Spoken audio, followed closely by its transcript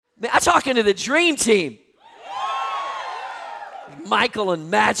Man, I'm talking to the dream team. Michael and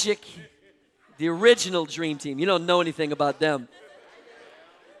Magic, the original dream team. You don't know anything about them.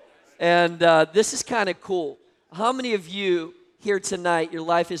 And this is kind of cool. How many of you here tonight, your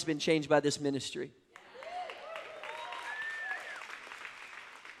life has been changed by this ministry?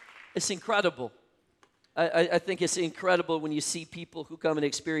 It's incredible. I think it's incredible when you see people who come and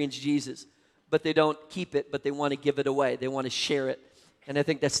experience Jesus, but they don't keep it, but they want to give it away. They want to share it. And I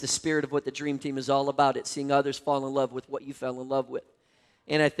think that's the spirit of what the Dream Team is all about. It's seeing others fall in love with what you fell in love with.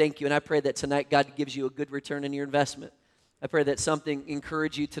 And I thank you, and I pray that tonight God gives you a good return on your investment. I pray that something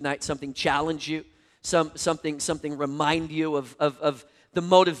encourage you tonight, something challenge you, something remind you of the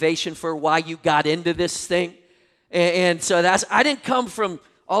motivation for why you got into this thing. And so I didn't come from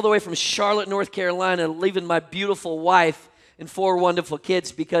all the way from Charlotte, North Carolina, leaving my beautiful wife and 4 wonderful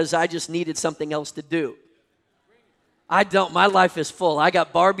kids because I just needed something else to do. I don't. My life is full. I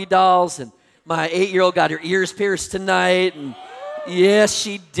got Barbie dolls, and my 8-year-old got her ears pierced tonight, and yes,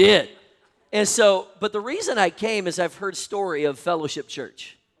 she did. And so, but the reason I came is I've heard story of Fellowship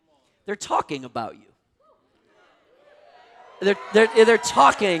Church. They're talking about you. They're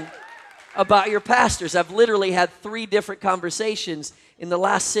talking about your pastors. I've literally had 3 different conversations in the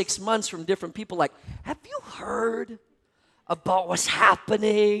last 6 months from different people like, have you heard about what's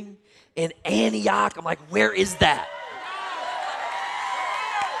happening in Antioch? I'm like, where is that?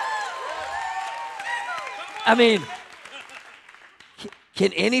 I mean,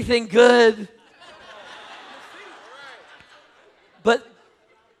 can anything good?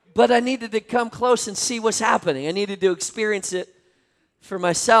 But I needed to come close and see what's happening. I needed to experience it for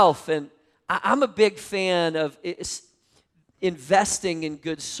myself. And I'm a big fan of investing in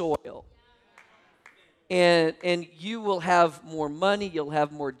good soil. And you will have more money, you'll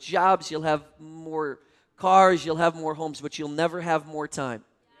have more jobs, you'll have more cars, you'll have more homes, but you'll never have more time.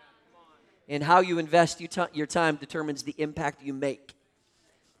 And how you invest your time determines the impact you make.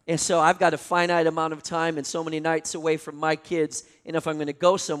 And so I've got a finite amount of time and so many nights away from my kids. And if I'm going to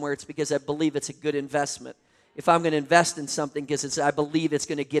go somewhere, it's because I believe it's a good investment. If I'm going to invest in something, because I believe it's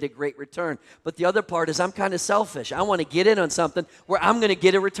going to get a great return. But the other part is I'm kind of selfish. I want to get in on something where I'm going to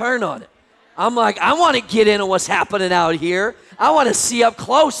get a return on it. I'm like, I want to get in on what's happening out here. I want to see up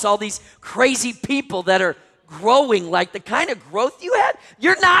close all these crazy people that are growing like the kind of growth you had.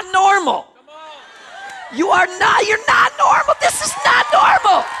 You're not normal. You're not normal. This is not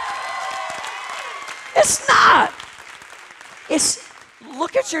normal. It's not.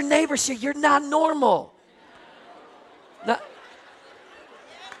 Look at your neighbor, say, you're not normal.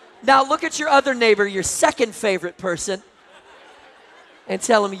 Now look at your other neighbor, your second favorite person, and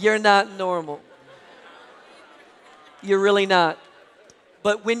tell him you're not normal. You're really not.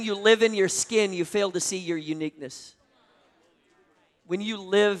 But when you live in your skin, you fail to see your uniqueness. When you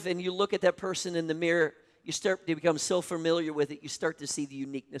live and you look at that person in the mirror, you start to become so familiar with it, you start to see the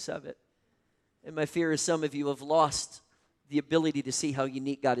uniqueness of it. And my fear is some of you have lost the ability to see how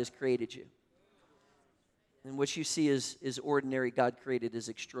unique God has created you. And what you see is ordinary, God created as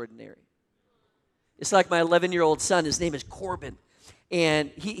extraordinary. It's like my 11-year-old son, his name is Corbin. And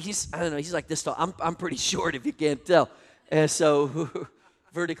he's like this tall. I'm pretty short if you can't tell. And so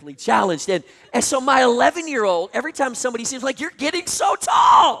vertically challenged. And so my 11-year-old, every time somebody seems like, you're getting so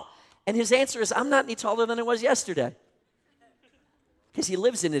tall. And his answer is, I'm not any taller than I was yesterday. Because he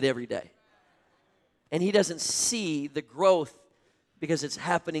lives in it every day. And he doesn't see the growth because it's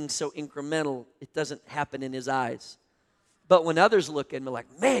happening so incremental, it doesn't happen in his eyes. But when others look and they're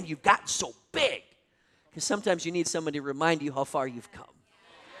like, man, you've gotten so big. Because sometimes you need somebody to remind you how far you've come.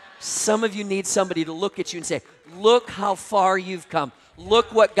 Some of you need somebody to look at you and say, look how far you've come.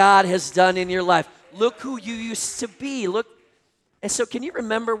 Look what God has done in your life. Look who you used to be. Look. And so can you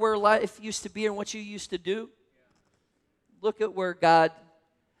remember where life used to be and what you used to do? Look at where God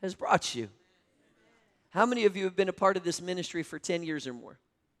has brought you. How many of you have been a part of this ministry for 10 years or more?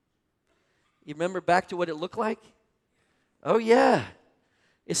 You remember back to what it looked like? Oh, yeah.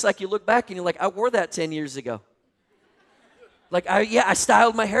 It's like you look back and you're like, I wore that 10 years ago. Like, I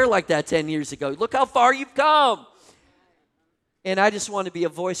styled my hair like that 10 years ago. Look how far you've come. And I just want to be a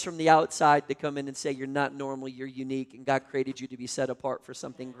voice from the outside to come in and say, you're not normal, you're unique, and God created you to be set apart for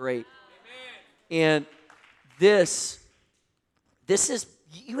something great. Amen. And this is,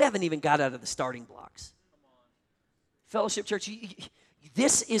 you haven't even got out of the starting blocks. Fellowship Church,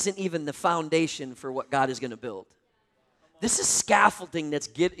 this isn't even the foundation for what God is going to build. This is scaffolding that's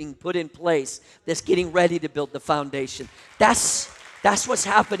getting put in place, that's getting ready to build the foundation. That's what's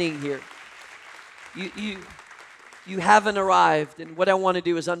happening here. You haven't arrived, and what I want to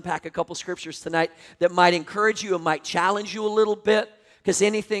do is unpack a couple scriptures tonight that might encourage you and might challenge you a little bit, because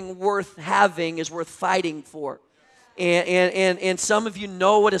anything worth having is worth fighting for. And some of you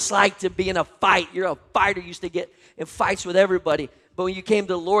know what it's like to be in a fight. You're a fighter. You used to get in fights with everybody. But when you came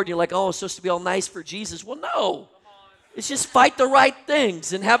to the Lord, you're like, oh, it's supposed to be all nice for Jesus. Well, no. It's just fight the right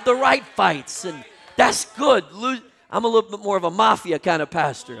things and have the right fights. And that's good. I'm a little bit more of a mafia kind of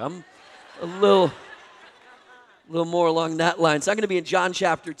pastor. I'm a little more along that line. So I'm going to be in John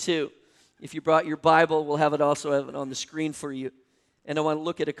chapter 2. If you brought your Bible, we'll have it on the screen for you. And I want to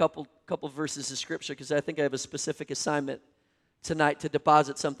look at a couple verses of Scripture because I think I have a specific assignment tonight to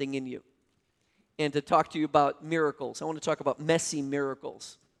deposit something in you and to talk to you about miracles. I want to talk about messy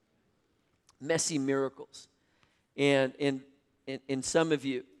miracles. Messy miracles. And some of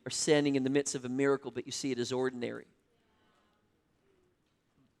you are standing in the midst of a miracle, but you see it as ordinary.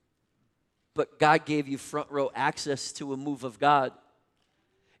 But God gave you front row access to a move of God.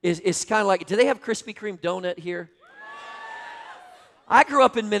 It's kind of like, do they have Krispy Kreme donut here? I grew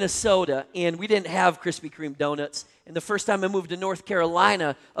up in Minnesota, and we didn't have Krispy Kreme donuts. And the first time I moved to North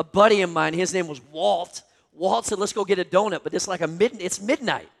Carolina, a buddy of mine, his name was Walt. Walt said, let's go get a donut, but it's like it's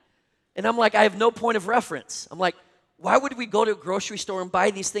midnight. And I'm like, I have no point of reference. I'm like, why would we go to a grocery store and buy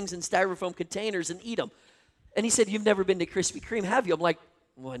these things in styrofoam containers and eat them? And he said, you've never been to Krispy Kreme, have you? I'm like,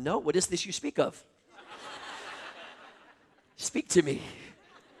 well, no, what is this you speak of? Speak to me.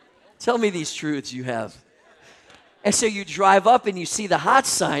 Tell me these truths you have. And so you drive up and you see the hot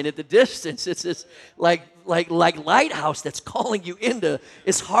sign at the distance. It's this like lighthouse that's calling you into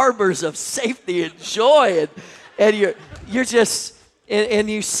its harbors of safety and joy. And you're just, and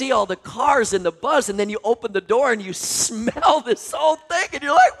you see all the cars and the buzz, and then you open the door and you smell this whole thing, and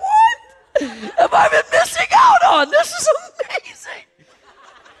you're like, what have I been missing out on? This is amazing.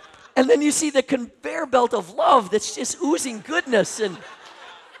 And then you see the conveyor belt of love that's just oozing goodness,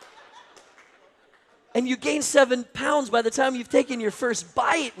 and you gain 7 pounds by the time you've taken your first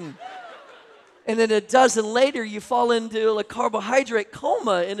bite, and then a dozen later you fall into a carbohydrate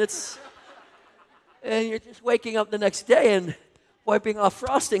coma, and you're just waking up the next day and wiping off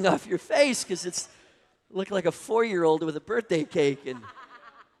frosting off your face because it's looked like a 4-year-old with a birthday cake, and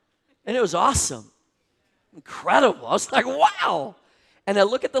it was awesome, incredible. I was like, wow. And I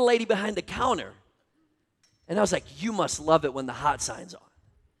look at the lady behind the counter, and I was like, you must love it when the hot sign's on.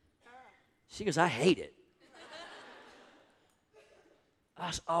 She goes, I hate it. I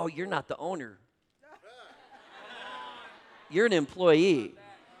was, oh, you're not the owner. You're an employee.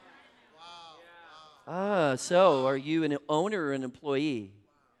 So are you an owner or an employee?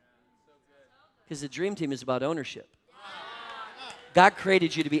 Because the dream team is about ownership. God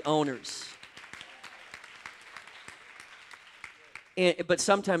created you to be owners. But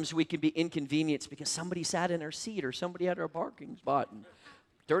sometimes we can be inconvenienced because somebody sat in our seat or somebody had our parking spot and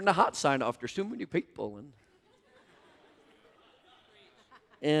turned the hot sign off. There's too many people.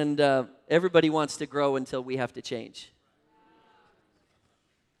 And everybody wants to grow until we have to change.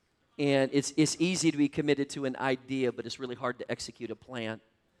 And it's easy to be committed to an idea, but it's really hard to execute a plan.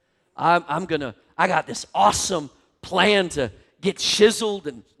 I got this awesome plan to get chiseled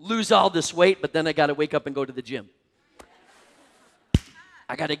and lose all this weight, but then I got to wake up and go to the gym.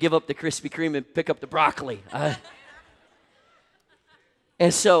 I got to give up the Krispy Kreme and pick up the broccoli.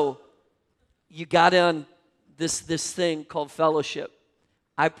 And so you got on this thing called fellowship.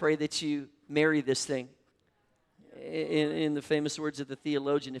 I pray that you marry this thing. In the famous words of the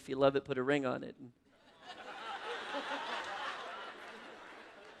theologian, if you love it, put a ring on it.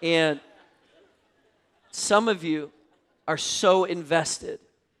 And some of you are so invested.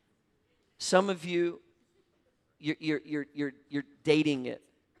 Some of you, you're dating it.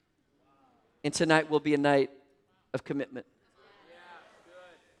 And tonight will be a night of commitment.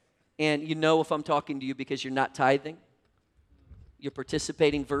 And you know if I'm talking to you because you're not tithing. You're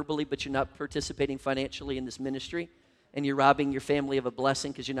participating verbally, but you're not participating financially in this ministry. And you're robbing your family of a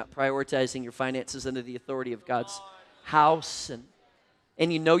blessing because you're not prioritizing your finances under the authority of God's house.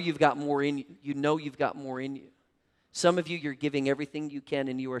 And you know you've got more in you. You know you've got more in you. Some of you, you're giving everything you can,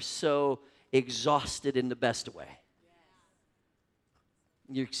 and you are so exhausted in the best way.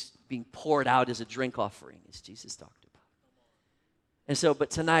 You're being poured out as a drink offering, as Jesus talked about. And so, but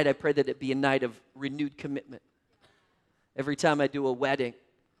tonight, I pray that it be a night of renewed commitment. Every time I do a wedding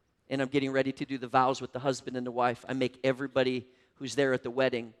and I'm getting ready to do the vows with the husband and the wife, I make everybody who's there at the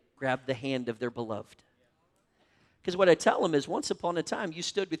wedding grab the hand of their beloved. Because what I tell them is once upon a time, you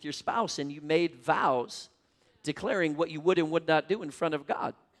stood with your spouse and you made vows declaring what you would and would not do in front of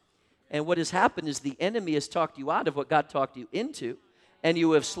God. And what has happened is the enemy has talked you out of what God talked you into, and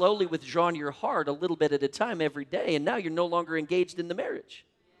you have slowly withdrawn your heart a little bit at a time every day, and now you're no longer engaged in the marriage.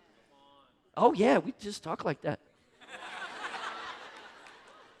 Oh, yeah, we just talk like that.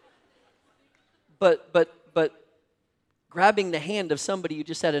 But grabbing the hand of somebody you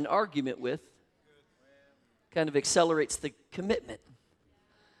just had an argument with kind of accelerates the commitment.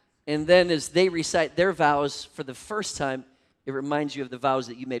 And then as they recite their vows for the first time, it reminds you of the vows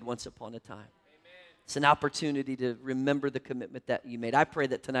that you made once upon a time. Amen. It's an opportunity to remember the commitment that you made. I pray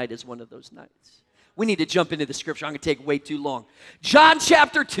that tonight is one of those nights. We need to jump into the scripture. I'm going to take way too long. John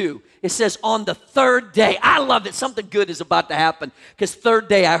chapter 2, it says on the third day. I love it. Something good is about to happen. Because third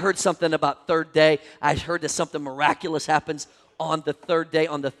day, I heard something about third day. I heard that something miraculous happens on the third day.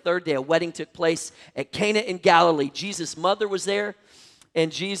 On the third day, a wedding took place at Cana in Galilee. Jesus' mother was there.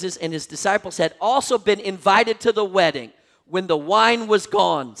 And Jesus and his disciples had also been invited to the wedding when the wine was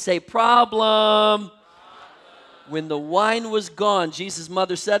gone. Say, problem. When the wine was gone, Jesus'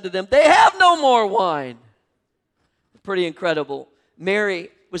 mother said to them, they have no more wine. Pretty incredible. Mary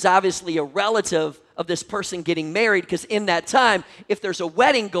was obviously a relative of this person getting married, because in that time, if there's a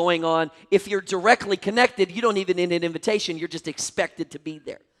wedding going on, if you're directly connected, you don't even need an invitation. You're just expected to be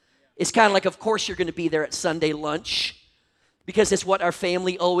there. It's kind of like, of course, you're going to be there at Sunday lunch, because it's what our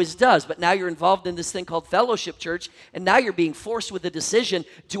family always does. But now you're involved in this thing called fellowship church, and now you're being forced with a decision.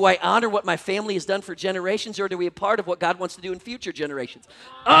 Do I honor what my family has done for generations, or do we be a part of what God wants to do in future generations?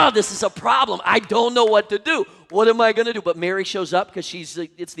 Oh, this is a problem. I don't know what to do. What am I going to do? But Mary shows up because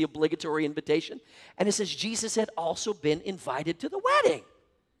it's the obligatory invitation. And it says Jesus had also been invited to the wedding.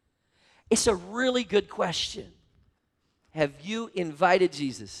 It's a really good question. Have you invited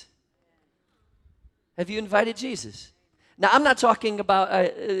Jesus? Have you invited Jesus? Now, I'm not talking about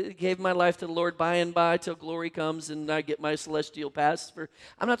I gave my life to the Lord by and by till glory comes and I get my celestial pass.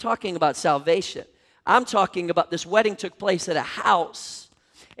 I'm not talking about salvation. I'm talking about this wedding took place at a house.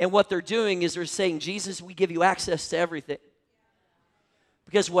 And what they're doing is they're saying, Jesus, we give you access to everything.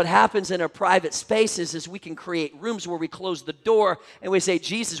 Because what happens in our private spaces is we can create rooms where we close the door and we say,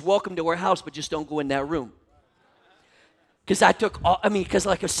 Jesus, welcome to our house, but just don't go in that room. Because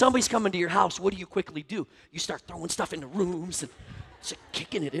like if somebody's coming to your house, what do you quickly do? You start throwing stuff in the rooms and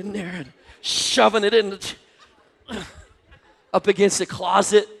kicking it in there and shoving it in up against the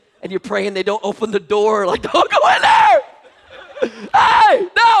closet, and you're praying they don't open the door. Like, don't go in there! Hey,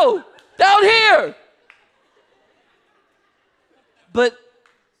 no! Down here! But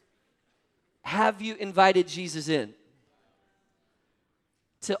have you invited Jesus in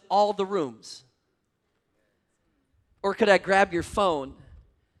to all the rooms? Or could I grab your phone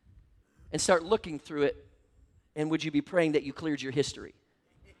and start looking through it, and would you be praying that you cleared your history?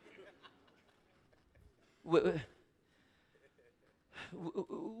 Would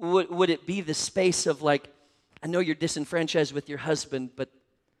it be the space of like, I know you're disenfranchised with your husband, but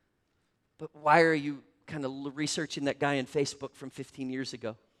why are you kind of researching that guy on Facebook from 15 years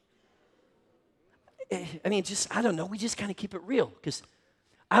ago? I mean, I don't know. We just kind of keep it real, because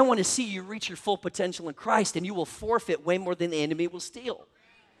I want to see you reach your full potential in Christ, and you will forfeit way more than the enemy will steal.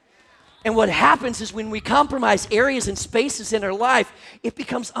 And what happens is when we compromise areas and spaces in our life, it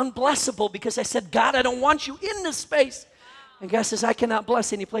becomes unblessable, because I said, God, I don't want you in this space. And God says, I cannot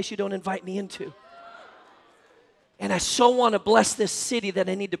bless any place you don't invite me into. And I so want to bless this city that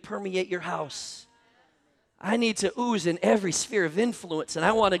I need to permeate your house. I need to ooze in every sphere of influence, and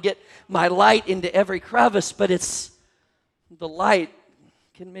I want to get my light into every crevice, but it's the light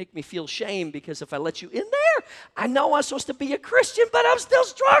can make me feel shame, because if I let you in there, I know I'm supposed to be a Christian, but I'm still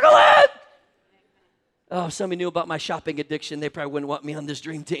struggling. Oh, if somebody knew about my shopping addiction, they probably wouldn't want me on this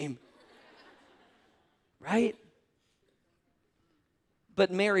dream team. Right? But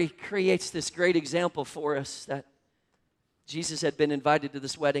Mary creates this great example for us that Jesus had been invited to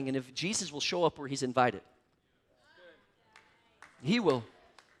this wedding, and if Jesus will show up where he's invited, he will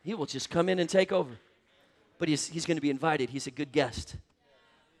just come in and take over. But he's going to be invited. He's a good guest.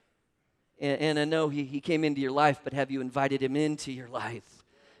 And I know he came into your life, but have you invited him into your life?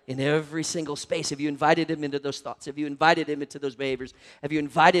 In every single space, have you invited him into those thoughts? Have you invited him into those behaviors? Have you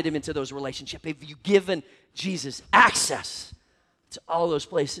invited him into those relationships? Have you given Jesus access to all those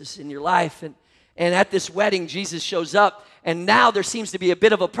places in your life? And at this wedding, Jesus shows up, and now there seems to be a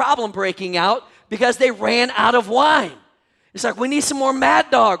bit of a problem breaking out because they ran out of wine. It's like, we need some more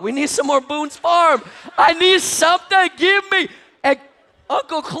Mad Dog. We need some more Boone's Farm. I need something. Give me. And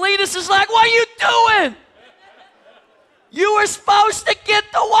Uncle Cletus is like, what are you doing? You were supposed to get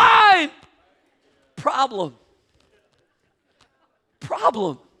the wine. Problem.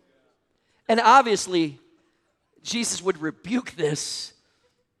 And obviously, Jesus would rebuke this,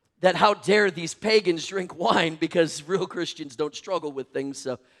 that how dare these pagans drink wine, because real Christians don't struggle with things.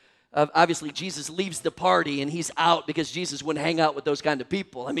 So obviously, Jesus leaves the party and he's out, because Jesus wouldn't hang out with those kind of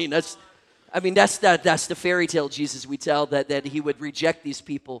people. That's the fairy tale Jesus we tell, that he would reject these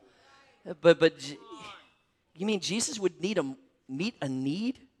people. But you mean Jesus would meet a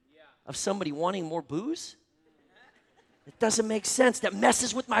need of somebody wanting more booze? It doesn't make sense. That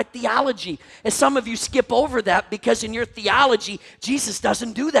messes with my theology. And some of you skip over that because in your theology, Jesus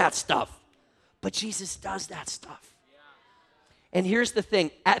doesn't do that stuff. But Jesus does that stuff. And here's the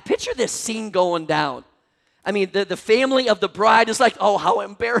thing. Picture this scene going down. I mean, the family of the bride is like, oh, how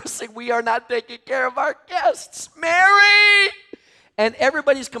embarrassing. We are not taking care of our guests. Mary! And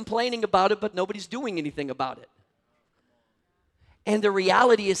everybody's complaining about it, but nobody's doing anything about it. And the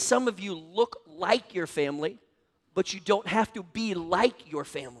reality is some of you look like your family, but you don't have to be like your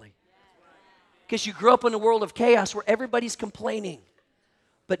family. Because you grew up in a world of chaos where everybody's complaining,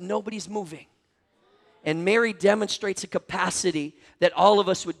 but nobody's moving. And Mary demonstrates a capacity that all of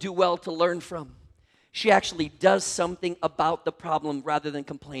us would do well to learn from. She actually does something about the problem rather than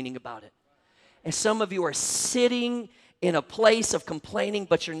complaining about it. And some of you are sitting in a place of complaining,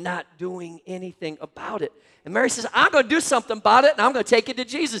 but you're not doing anything about it. And Mary says, I'm going to do something about it, and I'm going to take it to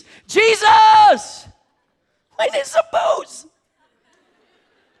Jesus. Jesus! We need some booze.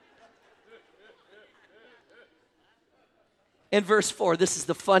 In verse 4, this is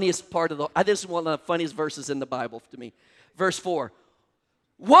the funniest part of this is one of the funniest verses in the Bible to me. Verse 4,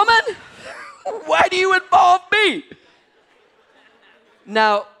 woman, why do you involve me?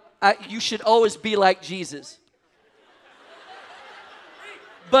 Now, you should always be like Jesus.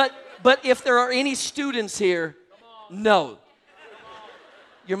 But if there are any students here, no.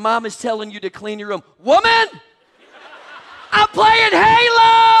 Your mom is telling you to clean your room. Woman, I'm playing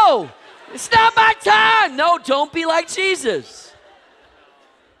Halo. It's not my time. No, don't be like Jesus.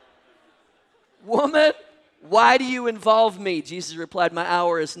 Woman, why do you involve me? Jesus replied, my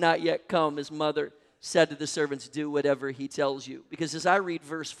hour is not yet come. His mother said to the servants, do whatever he tells you. Because as I read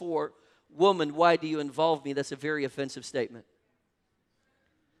verse 4, woman, why do you involve me? That's a very offensive statement.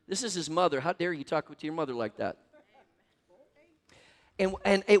 This is his mother. How dare you talk to your mother like that? And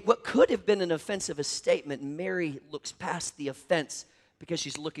what could have been an offensive statement, Mary looks past the offense because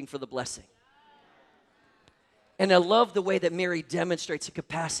she's looking for the blessing. And I love the way that Mary demonstrates a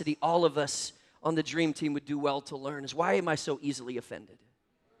capacity all of us on the dream team would do well to learn is why am I so easily offended?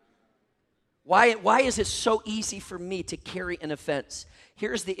 Why is it so easy for me to carry an offense?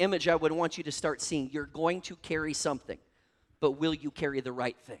 Here's the image I would want you to start seeing. You're going to carry something, but will you carry the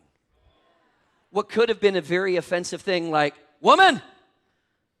right thing? What could have been a very offensive thing like, woman,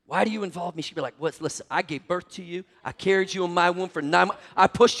 why do you involve me? She'd be like, listen, I gave birth to you. I carried you in my womb for 9 months. I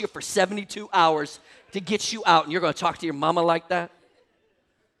pushed you for 72 hours to get you out, and you're going to talk to your mama like that?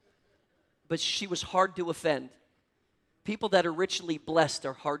 But she was hard to offend. People that are richly blessed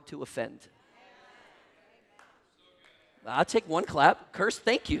are hard to offend. I'll take one clap. Curse,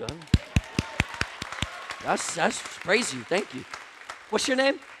 thank you. That's praise you. Thank you. What's your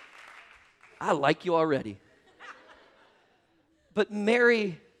name? I like you already. But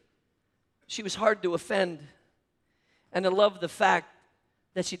Mary, she was hard to offend. And I love the fact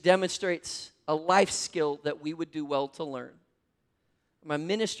that she demonstrates a life skill that we would do well to learn. My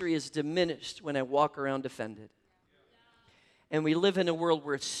ministry is diminished when I walk around offended. And we live in a world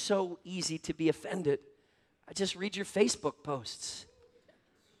where it's so easy to be offended. I just read your Facebook posts.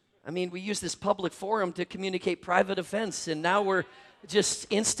 I mean, we use this public forum to communicate private offense, and now we're just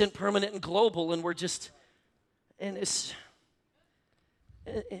instant, permanent, and global, and we're just, and it's,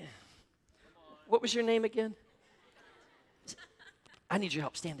 what was your name again? I need your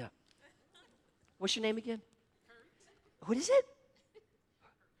help. Stand up. What's your name again? What is it?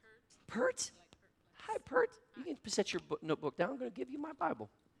 Pert? Hi, Pert. You can set your notebook down. I'm going to give you my Bible.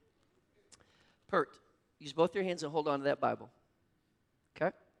 Pert, use both your hands and hold on to that Bible.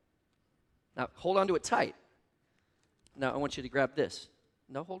 Okay? Now, hold on to it tight. Now, I want you to grab this.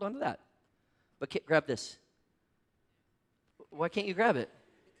 No, hold on to that. But grab this. Why can't you grab it?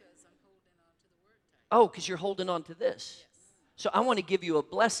 Because I'm holding on to the word tight. Oh, because you're holding on to this. Yes. So I want to give you a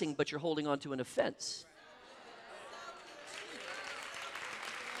blessing, but you're holding on to an offense.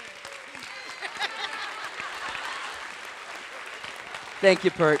 Thank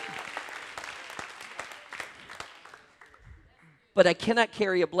you, Pert. But I cannot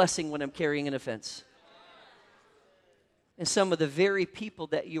carry a blessing when I'm carrying an offense. And some of the very people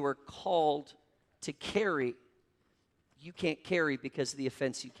that you are called to carry, you can't carry because of the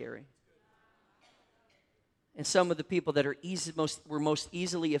offense you carry. And some of the people that are we're most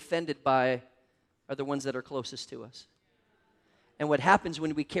easily offended by are the ones that are closest to us. And what happens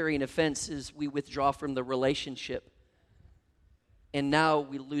when we carry an offense is we withdraw from the relationship. And now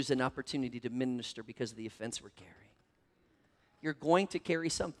we lose an opportunity to minister because of the offense we're carrying. You're going to carry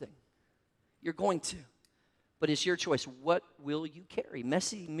something. You're going to. But it's your choice. What will you carry?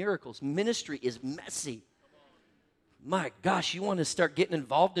 Messy miracles. Ministry is messy. My gosh, you want to start getting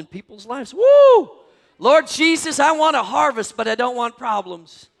involved in people's lives? Woo! Lord Jesus, I want to harvest, but I don't want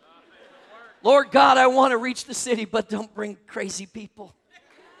problems. Lord God, I want to reach the city, but don't bring crazy people.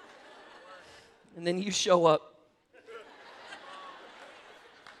 And then you show up.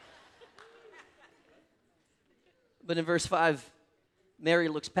 But in verse 5, Mary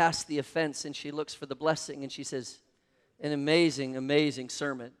looks past the offense and she looks for the blessing, and she says, an amazing, amazing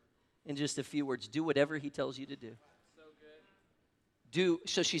sermon. In just a few words, do whatever he tells you to do.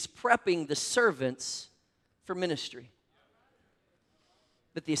 So she's prepping the servants for ministry.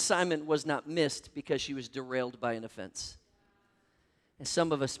 But the assignment was not missed because she was derailed by an offense. And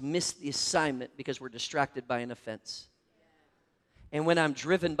some of us miss the assignment because we're distracted by an offense. And when I'm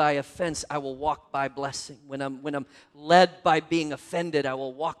driven by offense, I will walk by blessing. When I'm led by being offended, I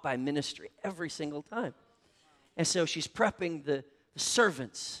will walk by ministry every single time. And so she's prepping the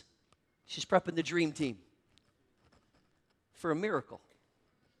servants. She's prepping the dream team for a miracle.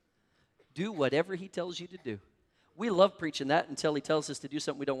 Do whatever he tells you to do. We love preaching that until he tells us to do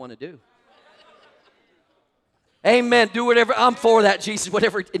something we don't want to do. Amen. Do whatever. I'm for that, Jesus.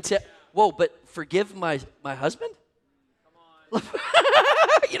 Whatever. Whoa, but forgive my husband? Come on.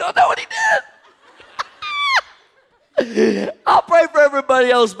 You don't know what he did. I'll pray for everybody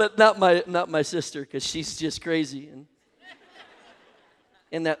else, but not my sister, because she's just crazy.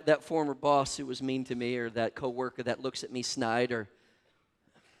 And that former boss who was mean to me, or that coworker that looks at me snide, or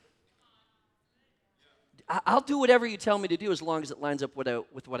I'll do whatever you tell me to do as long as it lines up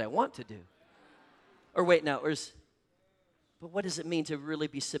with what I want to do. Or wait, now, but what does it mean to really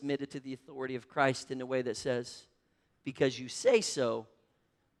be submitted to the authority of Christ in a way that says, because you say so,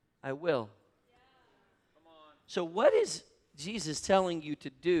 I will? So what is Jesus telling you to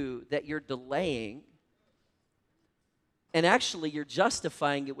do that you're delaying? And actually, you're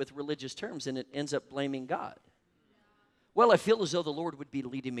justifying it with religious terms, and it ends up blaming God. Well, I feel as though the Lord would be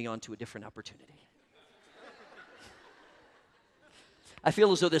leading me on to a different opportunity. I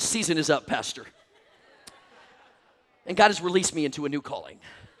feel as though this season is up, Pastor. And God has released me into a new calling.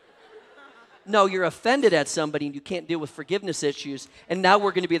 No, you're offended at somebody and you can't deal with forgiveness issues, and now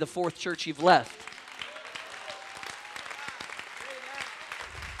we're going to be the fourth church you've left.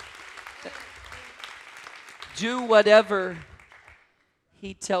 Do whatever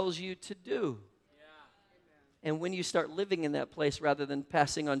he tells you to do. And when you start living in that place, rather than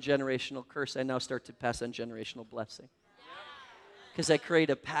passing on generational curse, I now start to pass on generational blessing. Because I create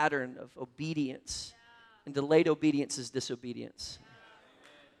a pattern of obedience. And delayed obedience is disobedience.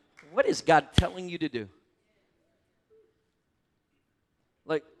 What is God telling you to do?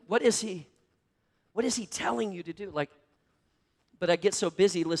 Like, what is he telling you to do? Like, but I get so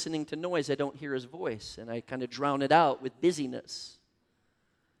busy listening to noise, I don't hear his voice. And I kind of drown it out with busyness.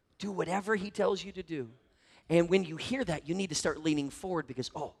 Do whatever he tells you to do. And when you hear that, you need to start leaning forward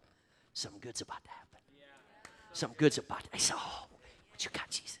because, something good's about to happen. Something good's about to happen. What you got,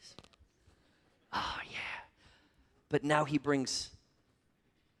 Jesus? Oh, yeah. But now he brings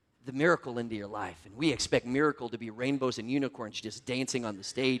the miracle into your life. And we expect miracle to be rainbows and unicorns just dancing on the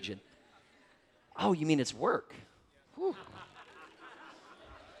stage. And, you mean it's work? Whew.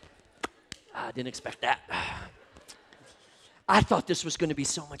 I didn't expect that. I thought this was going to be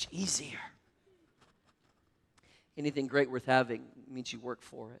so much easier. Anything great worth having means you work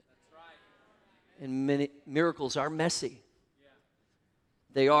for it. And miracles are messy.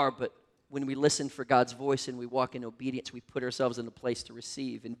 They are, but when we listen for God's voice and we walk in obedience, we put ourselves in a place to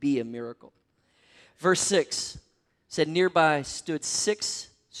receive and be a miracle. Verse 6 said, nearby stood 6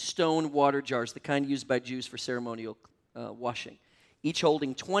 stone water jars, the kind used by Jews for ceremonial washing, each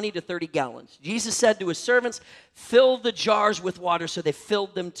holding 20 to 30 gallons. Jesus said to his servants, fill the jars with water, so they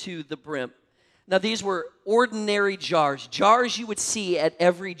filled them to the brim. Now, these were ordinary jars you would see at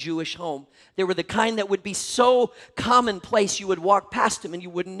every Jewish home. They were the kind that would be so commonplace you would walk past them and you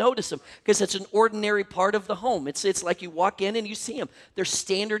wouldn't notice them because it's an ordinary part of the home. It's like you walk in and you see them. They're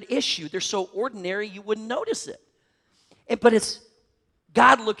standard issue. They're so ordinary you wouldn't notice it. But it's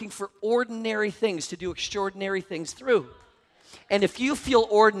God looking for ordinary things to do extraordinary things through. And if you feel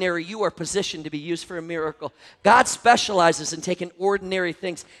ordinary, you are positioned to be used for a miracle. God specializes in taking ordinary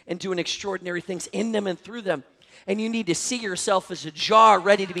things and doing extraordinary things in them and through them. And you need to see yourself as a jar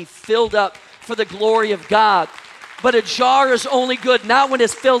ready to be filled up for the glory of God. But a jar is only good not when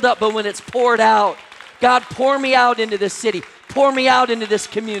it's filled up, but when it's poured out. God, pour me out into this city. Pour me out into this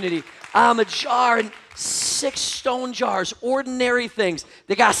community. I'm a jar, and 6 stone jars, ordinary things.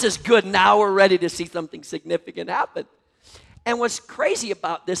 The guy says, good, now we're ready to see something significant happen. And what's crazy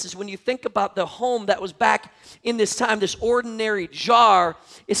about this is when you think about the home that was back in this time, this ordinary jar,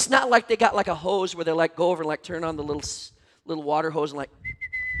 it's not like they got like a hose where they're like, go over and like turn on the little water hose and like,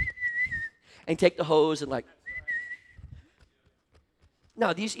 and take the hose and like.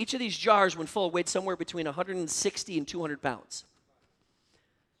 No, each of these jars, when full, weighed somewhere between 160 and 200 pounds.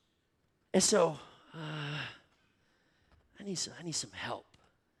 And so, I need some help.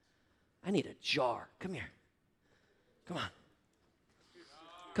 I need a jar. Come here. Come on.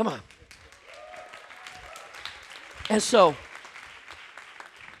 Come on. And so,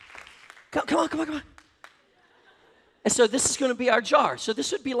 come on. And so this is going to be our jar. So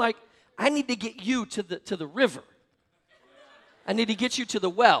this would be like, I need to get you to the river. I need to get you to the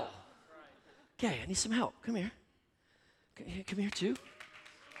well. Okay, I need some help. Come here. Come here too.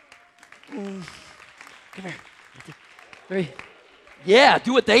 Come here. Three. Yeah,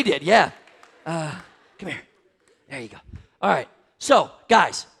 do what they did. Yeah. Come here. There you go. All right. So,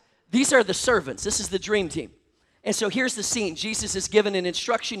 guys, these are the servants. This is the dream team. And so here's the scene. Jesus is given an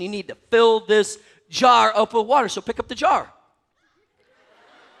instruction. You need to fill this jar up with water. So pick up the jar.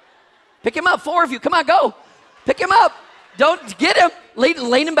 Pick him up, 4 of you. Come on, go. Pick him up. Don't get him.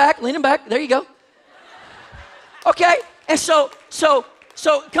 Lean him back. There you go. Okay. And so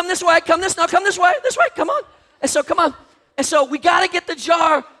come this way. Come this way. This way. Come on. And so come on. And so we got to get the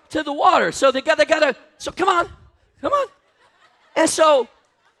jar to the water. So they got to. So come on. And so,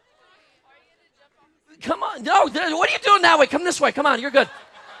 come on. No, what are you doing that way? Come this way. Come on. You're good.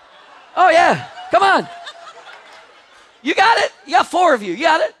 Oh, yeah. Come on. You got it. You got 4 of you. You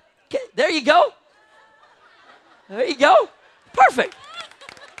got it. Okay, there you go. There you go. Perfect.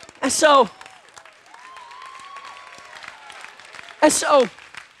 And so,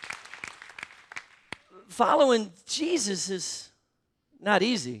 following Jesus is not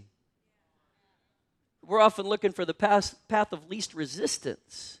easy. We're often looking for the path of least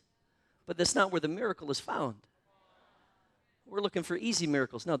resistance, but that's not where the miracle is found. We're looking for easy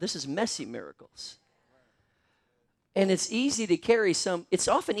miracles. No, this is messy miracles. And it's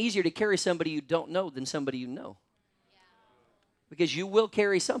often easier to carry somebody you don't know than somebody you know. Because you will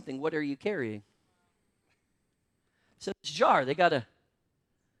carry something. What are you carrying? So this jar, they got to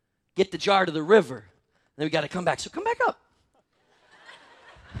get the jar to the river. Then we got to come back. So come back up.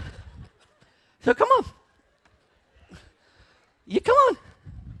 So come on.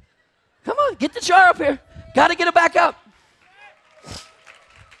 Come on. Get the jar up here. Got to get it back up.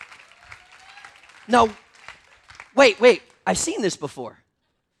 No. Wait. I've seen this before.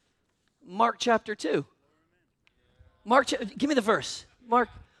 Mark chapter 2. Give me the verse. Mark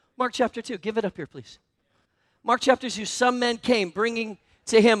chapter 2. Give it up here, please. Mark chapter 2. Some men came, bringing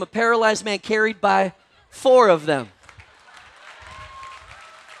to him a paralyzed man carried by 4 of them.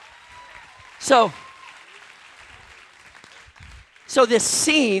 So this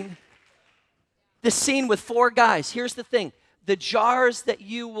scene with 4 guys, here's the thing. The jars that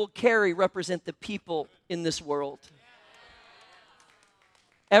you will carry represent the people in this world.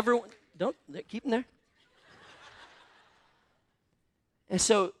 Everyone, keep them there. And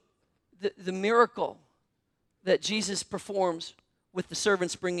so the miracle that Jesus performs with the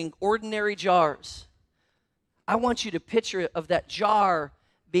servants bringing ordinary jars, I want you to picture of that jar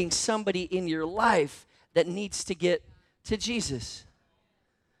being somebody in your life that needs to get to Jesus.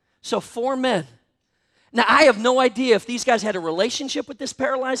 So 4 men. Now, I have no idea if these guys had a relationship with this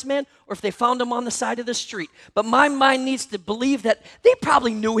paralyzed man or if they found him on the side of the street. But my mind needs to believe that they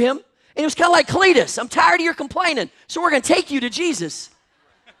probably knew him. And it was kind of like, Cletus, I'm tired of your complaining, so we're going to take you to Jesus.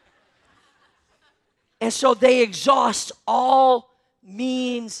 And so they exhaust all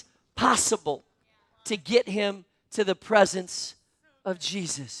means possible to get him to the presence of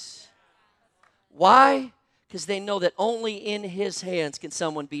Jesus. Why? Because they know that only in his hands can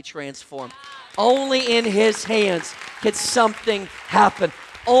someone be transformed. Only in his hands can something happen.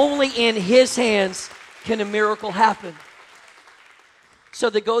 Only in his hands can a miracle happen. So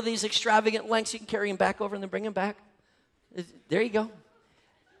they go these extravagant lengths. You can carry him back over and then bring him back. There you go.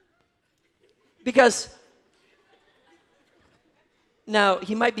 Because now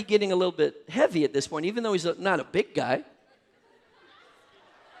he might be getting a little bit heavy at this point, even though he's not a big guy.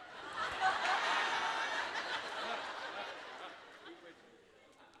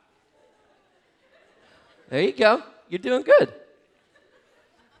 There you go. You're doing good.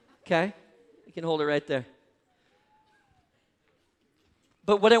 Okay? You can hold it right there.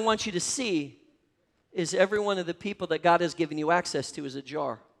 But what I want you to see is every one of the people that God has given you access to is a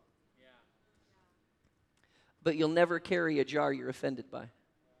jar. Yeah. But you'll never carry a jar you're offended by.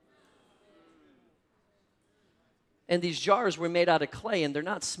 And these jars were made out of clay, and they're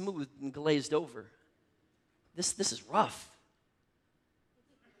not smooth and glazed over. This is rough.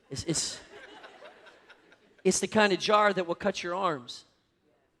 It's, it's, it's the kind of jar that will cut your arms.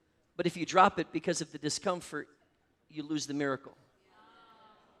 But if you drop it because of the discomfort, you lose the miracle.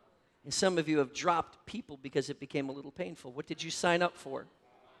 And some of you have dropped people because it became a little painful. What did you sign up for?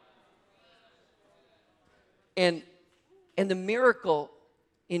 And the miracle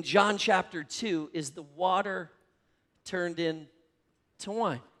in John chapter 2 is the water turned into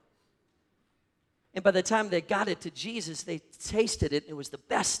wine. And by the time they got it to Jesus, they tasted it, and it was the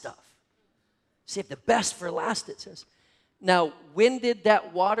best stuff. Save the best for last, it says. Now, when did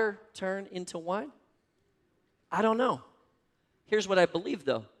that water turn into wine? I don't know. Here's what I believe,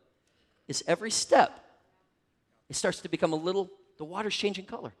 though, is every step, it starts to become the water's changing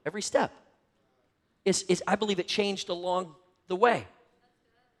color. Every step. I believe it changed along the way.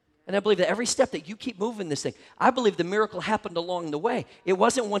 And I believe that every step that you keep moving this thing, I believe the miracle happened along the way. It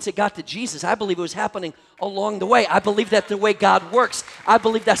wasn't once it got to Jesus. I believe it was happening along the way. I believe that's the way God works. I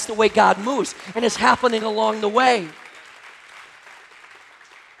believe that's the way God moves. And it's happening along the way.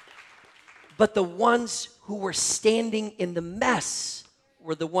 But the ones who were standing in the mess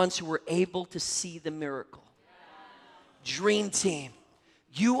were the ones who were able to see the miracle. Dream team.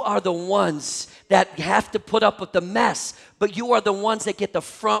 You are the ones that have to put up with the mess, but you are the ones that get the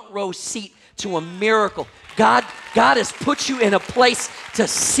front row seat to a miracle. God has put you in a place to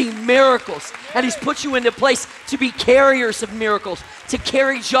see miracles, and He's put you in a place to be carriers of miracles, to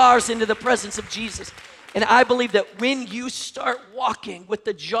carry jars into the presence of Jesus. And I believe that when you start walking with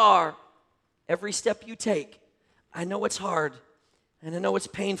the jar, every step you take, I know it's hard, and I know it's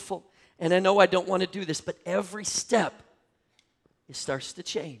painful, and I know I don't want to do this, but every step, it starts to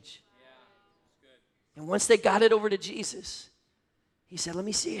change. And once they got it over to Jesus, He said, let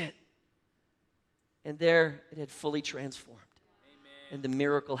me see it. And there it had fully transformed. Amen. And the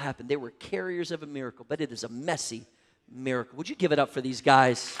miracle happened. They were carriers of a miracle, but it is a messy miracle. Would you give it up for these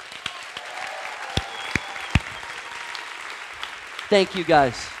guys? Thank you,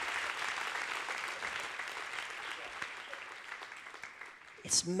 guys.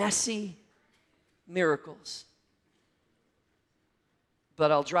 It's messy miracles. But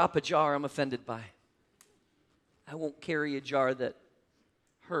I'll drop a jar I'm offended by. I won't carry a jar that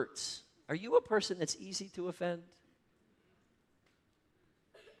hurts. Are you a person that's easy to offend?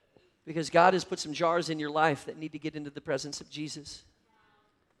 Because God has put some jars in your life that need to get into the presence of Jesus.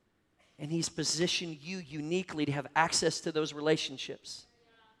 And He's positioned you uniquely to have access to those relationships.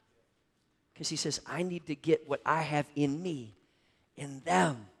 Because He says, I need to get what I have in me, in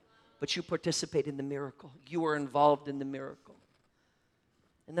them. But you participate in the miracle. You are involved in the miracle.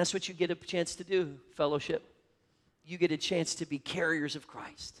 And that's what you get a chance to do, fellowship. You get a chance to be carriers of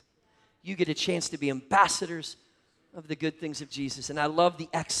Christ. You get a chance to be ambassadors of the good things of Jesus. And I love the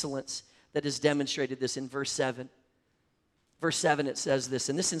excellence that is demonstrated this in verse 7. Verse 7, it says this,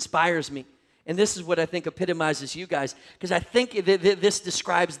 and this inspires me. And this is what I think epitomizes you guys, because I think this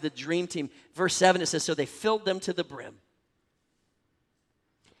describes the dream team. Verse 7, it says, so they filled them to the brim.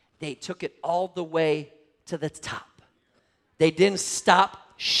 They took it all the way to the top. They didn't stop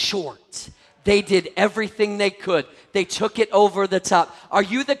short. They did everything they could. They took it over the top. Are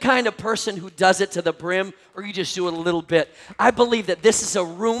you the kind of person who does it to the brim, or you just do it a little bit? I believe that this is a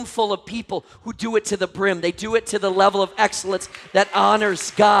room full of people who do it to the brim. They do it to the level of excellence that honors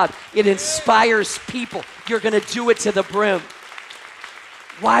God. It inspires people. You're going to do it to the brim.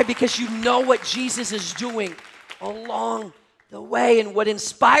 Why? Because you know what Jesus is doing along the way, and what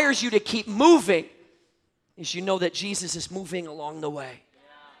inspires you to keep moving is you know that Jesus is moving along the way.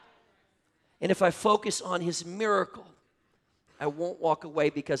 And if I focus on His miracle, I won't walk away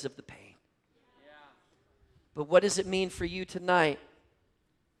because of the pain. But what does it mean for you tonight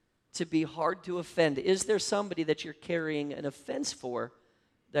to be hard to offend? Is there somebody that you're carrying an offense for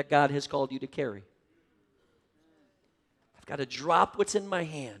that God has called you to carry? I've got to drop what's in my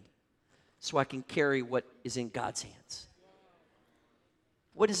hand so I can carry what is in God's hands.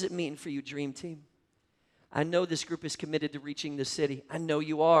 What does it mean for you, Dream Team? I know this group is committed to reaching the city. I know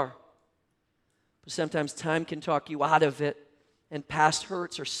you are. But sometimes time can talk you out of it, and past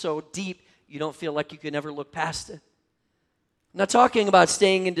hurts are so deep, you don't feel like you can ever look past it. I'm not talking about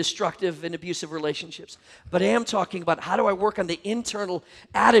staying in destructive and abusive relationships, but I am talking about how do I work on the internal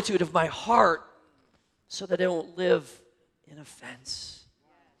attitude of my heart so that I don't live in offense.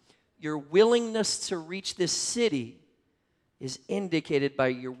 Your willingness to reach this city is indicated by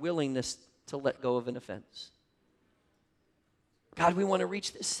your willingness to let go of an offense. God, we want to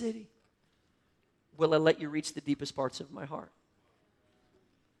reach this city. Will I let you reach the deepest parts of my heart?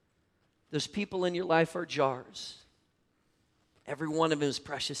 Those people in your life are jars. Every one of them is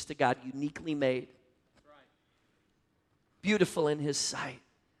precious to God, uniquely made. Beautiful in His sight.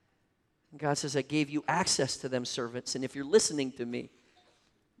 And God says, I gave you access to them servants, and if you're listening to me,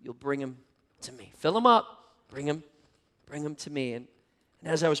 you'll bring them to me. Fill them up, bring them to me. And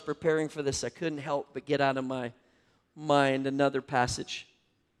as I was preparing for this, I couldn't help but get out of my mind another passage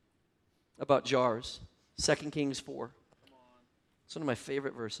about jars. 2 Kings 4. It's one of my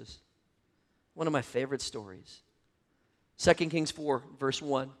favorite verses. One of my favorite stories. 2 Kings 4, verse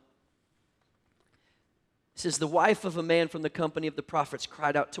 1. It says, the wife of a man from the company of the prophets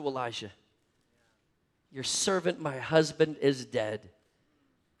cried out to Elijah, your servant, my husband, is dead.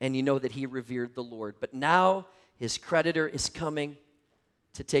 And you know that he revered the Lord. But now his creditor is coming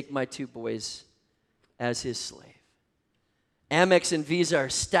to take my 2 boys as his slave. Amex and Visa are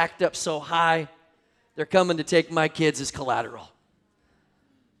stacked up so high, they're coming to take my kids as collateral.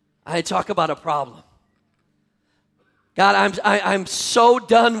 I talk about a problem. God, I'm so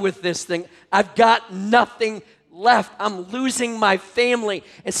done with this thing. I've got nothing left. I'm losing my family.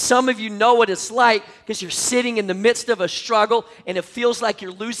 And some of you know what it's like because you're sitting in the midst of a struggle and it feels like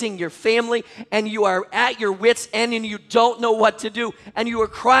you're losing your family and you are at your wits' end and you don't know what to do. And you are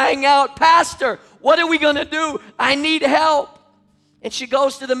crying out, Pastor, what are we going to do? I need help. And she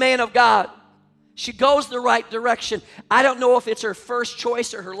goes to the man of God. She goes the right direction. I don't know if it's her first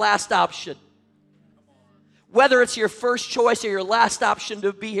choice or her last option. Whether it's your first choice or your last option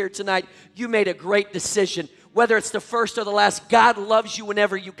to be here tonight, you made a great decision. Whether it's the first or the last, God loves you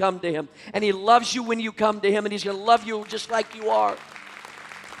whenever you come to Him. And He loves you when you come to Him, and He's going to love you just like you are.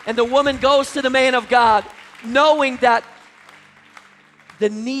 And the woman goes to the man of God, knowing that the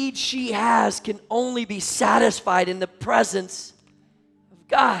need she has can only be satisfied in the presence of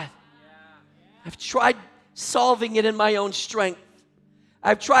God. I've tried solving it in my own strength.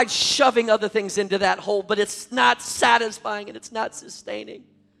 I've tried shoving other things into that hole, but it's not satisfying and it's not sustaining.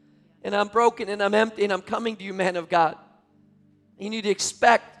 And I'm broken and I'm empty and I'm coming to you, man of God. You need to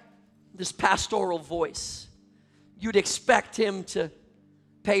expect this pastoral voice. You'd expect him to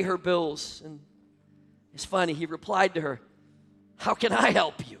pay her bills. And it's funny, he replied to her, how can I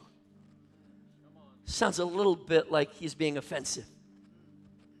help you? Sounds a little bit like he's being offensive.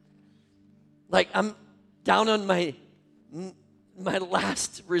 Like I'm down on my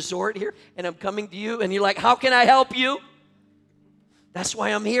last resort here, and I'm coming to you, and you're like, how can I help you? That's why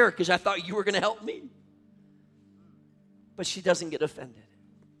I'm here, because I thought you were going to help me. But she doesn't get offended.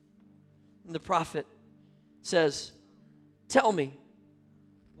 And the prophet says, tell me,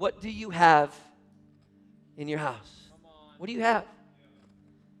 what do you have in your house? What do you have?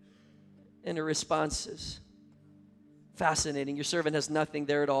 And her response is fascinating. Your servant has nothing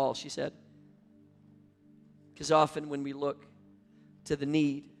there at all, she said. Because often when we look to the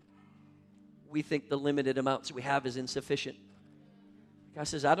need, we think the limited amounts we have is insufficient. God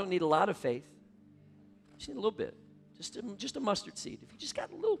says, I don't need a lot of faith. I just need a little bit. Just a mustard seed. If you just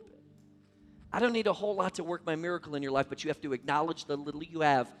got a little bit. I don't need a whole lot to work my miracle in your life, but you have to acknowledge the little you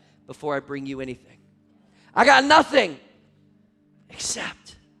have before I bring you anything. I got nothing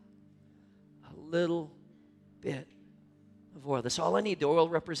except a little bit of oil. That's all I need. The oil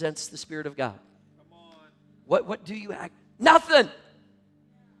represents the Spirit of God. What do you have? Nothing.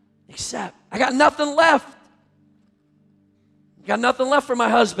 Except, I got nothing left. I got nothing left for my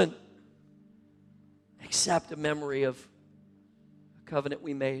husband. Except a memory of a covenant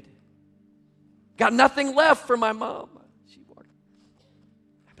we made. Got nothing left for my mom. She walked.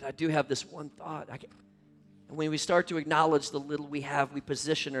 But I do have this one thought. And when we start to acknowledge the little we have, we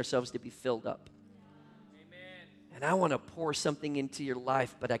position ourselves to be filled up. And I want to pour something into your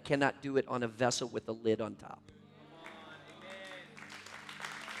life, but I cannot do it on a vessel with a lid on top.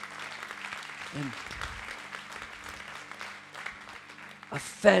 And a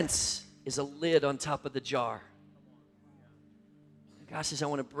fence is a lid on top of the jar. And God says, I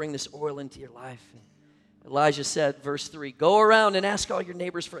want to bring this oil into your life. And Elijah said, verse 3, go around and ask all your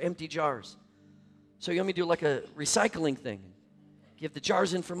neighbors for empty jars. So you want me to do like a recycling thing? Give the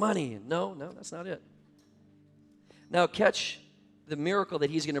jars in for money? No, that's not it. Now catch the miracle that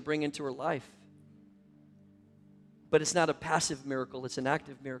he's going to bring into her life. But it's not a passive miracle, it's an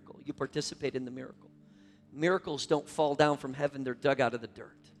active miracle. You participate in the miracle. Miracles don't fall down from heaven, they're dug out of the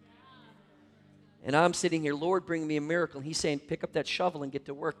dirt. And I'm sitting here, Lord, bring me a miracle. And he's saying, pick up that shovel and get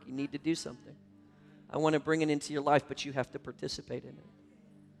to work. You need to do something. I want to bring it into your life, but you have to participate in it.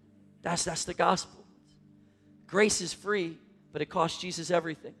 That's the gospel. Grace is free, but it costs Jesus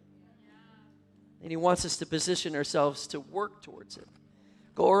everything. And he wants us to position ourselves to work towards it.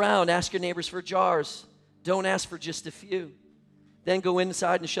 Go around, ask your neighbors for jars. Don't ask for just a few. Then go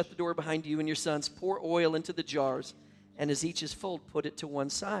inside and shut the door behind you and your sons. Pour oil into the jars, and as each is full, put it to one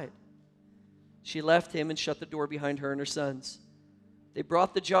side. She left him and shut the door behind her and her sons. They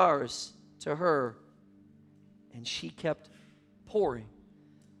brought the jars to her, and she kept pouring.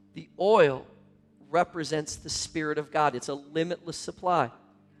 The oil represents the Spirit of God. It's a limitless supply.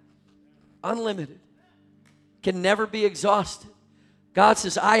 Unlimited. Can never be exhausted. God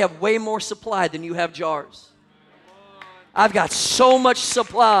says, I have way more supply than you have jars. I've got so much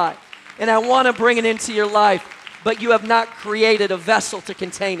supply, and I want to bring it into your life, but you have not created a vessel to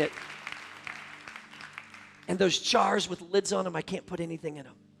contain it. And those jars with lids on them, I can't put anything in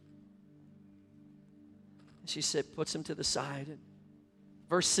them. And she said, puts them to the side. And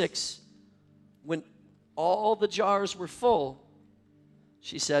verse 6, when all the jars were full,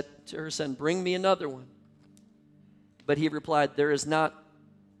 she said to her son, bring me another one. But he replied, there is not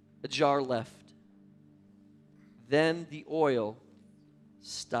a jar left. Then the oil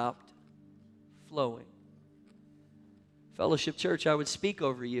stopped flowing. Fellowship Church, I would speak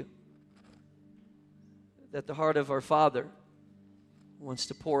over you that the heart of our Father wants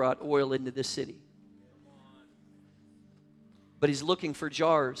to pour out oil into this city. But He's looking for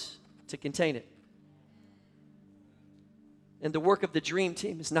jars to contain it. And the work of the dream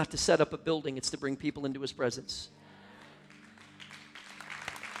team is not to set up a building, it's to bring people into His presence.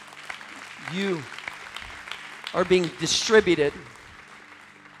 You are being distributed.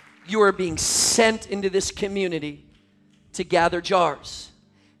 You are being sent into this community to gather jars.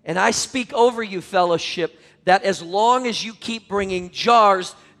 And I speak over you, fellowship, that as long as you keep bringing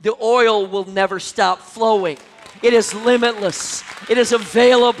jars, the oil will never stop flowing. It is limitless. It is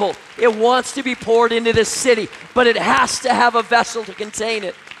available. It wants to be poured into this city, but it has to have a vessel to contain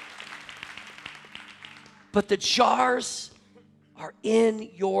it. But the jars are in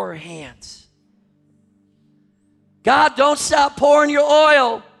your hands. God, don't stop pouring your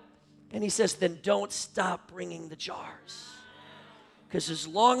oil. And He says, then don't stop bringing the jars. Because as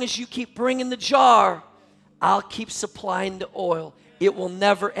long as you keep bringing the jar, I'll keep supplying the oil. It will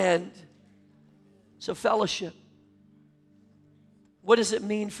never end. So fellowship, what does it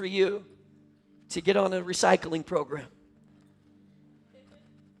mean for you to get on a recycling program?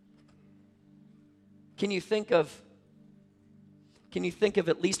 Can you think of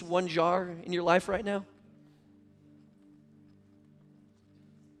at least one jar in your life right now?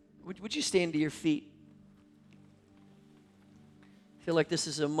 Would you stand to your feet? I feel like this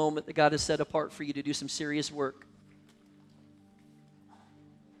is a moment that God has set apart for you to do some serious work.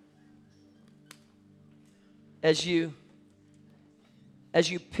 As you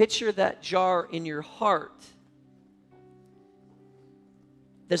picture that jar in your heart,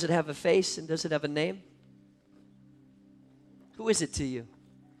 does it have a face and does it have a name? Who is it to you?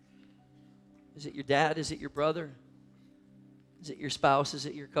 Is it your dad? Is it your brother? Is it your spouse? Is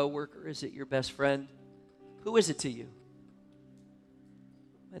it your coworker? Is it your best friend? Who is it to you?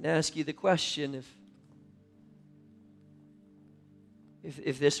 And ask you the question,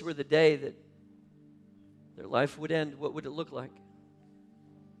 if this were the day that their life would end, what would it look like?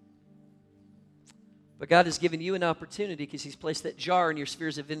 But God has given you an opportunity because He's placed that jar in your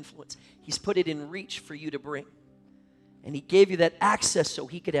spheres of influence. He's put it in reach for you to bring. And He gave you that access so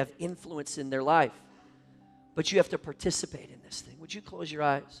He could have influence in their life. But you have to participate in this thing. Would you close your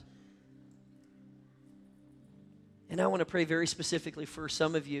eyes? And I want to pray very specifically for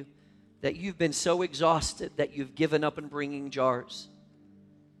some of you that you've been so exhausted that you've given up on bringing jars.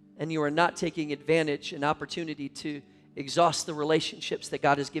 And you are not taking advantage and opportunity to exhaust the relationships that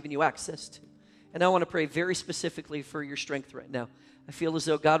God has given you access to. And I want to pray very specifically for your strength right now. I feel as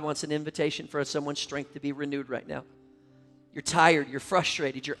though God wants an invitation for someone's strength to be renewed right now. You're tired, you're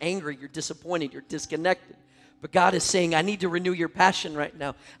frustrated, you're angry, you're disappointed, you're disconnected. But God is saying, I need to renew your passion right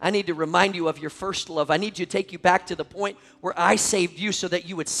now. I need to remind you of your first love. I need to take you back to the point where I saved you so that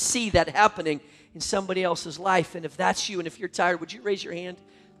you would see that happening in somebody else's life. And if that's you and if you're tired, would you raise your hand?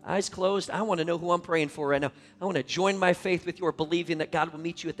 Eyes closed. I want to know who I'm praying for right now. I want to join my faith with your believing that God will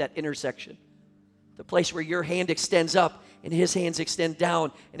meet you at that intersection. The place where your hand extends up and His hands extend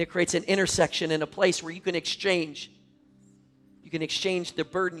down. And it creates an intersection and a place where you can exchange. You can exchange the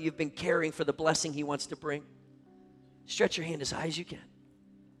burden you've been carrying for the blessing He wants to bring. Stretch your hand as high as you can.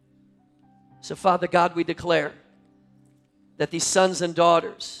 So, Father God, we declare that these sons and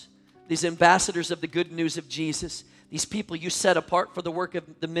daughters, these ambassadors of the good news of Jesus, these people you set apart for the work of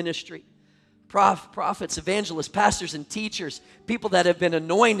the ministry, prophets, evangelists, pastors, and teachers, people that have been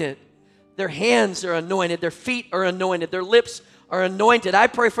anointed, their hands are anointed, their feet are anointed, their lips are anointed. I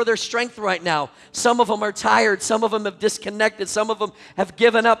pray for their strength right now. Some of them are tired. Some of them have disconnected. Some of them have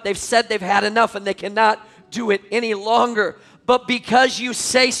given up. They've said they've had enough and they cannot do it any longer. But because you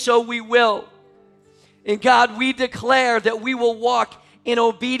say so, we will. And God, we declare that we will walk in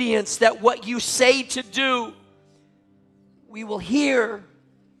obedience, that what you say to do, we will hear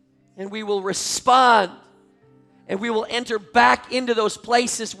and we will respond, and we will enter back into those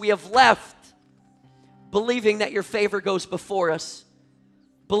places we have left, believing that your favor goes before us,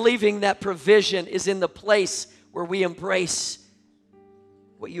 believing that provision is in the place where we embrace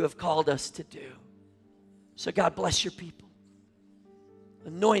what you have called us to do. So God, bless your people.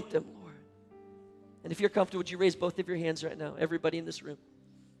 Anoint them, Lord. And if you're comfortable, would you raise both of your hands right now, everybody in this room?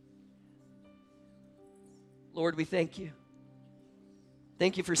 Lord, we thank you.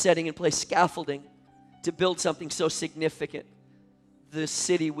 Thank you for setting in place scaffolding to build something so significant the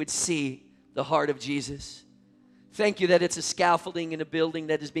city would see the heart of Jesus. Thank you that it's a scaffolding in a building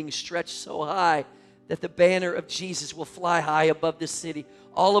that is being stretched so high that the banner of Jesus will fly high above this city,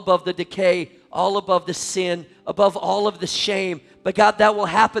 all above the decay, all above the sin, above all of the shame. But God, that will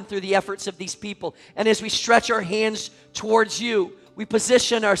happen through the efforts of these people. And as we stretch our hands towards you, we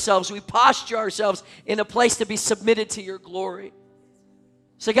position ourselves, we posture ourselves in a place to be submitted to your glory.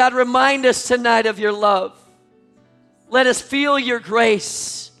 So God, remind us tonight of your love. Let us feel your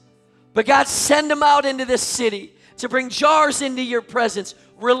grace. But God, send them out into this city to bring jars into your presence.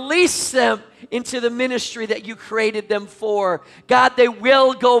 Release them into the ministry that you created them for. God, they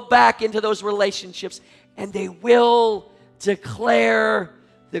will go back into those relationships and they will declare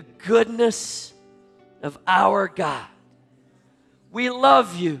the goodness of our God. We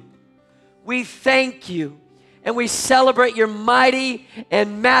love you. We thank you. And we celebrate your mighty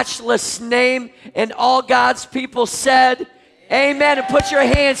and matchless name. And all God's people said, amen. And put your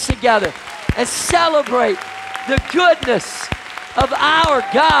hands together and celebrate the goodness of our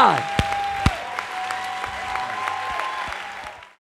God.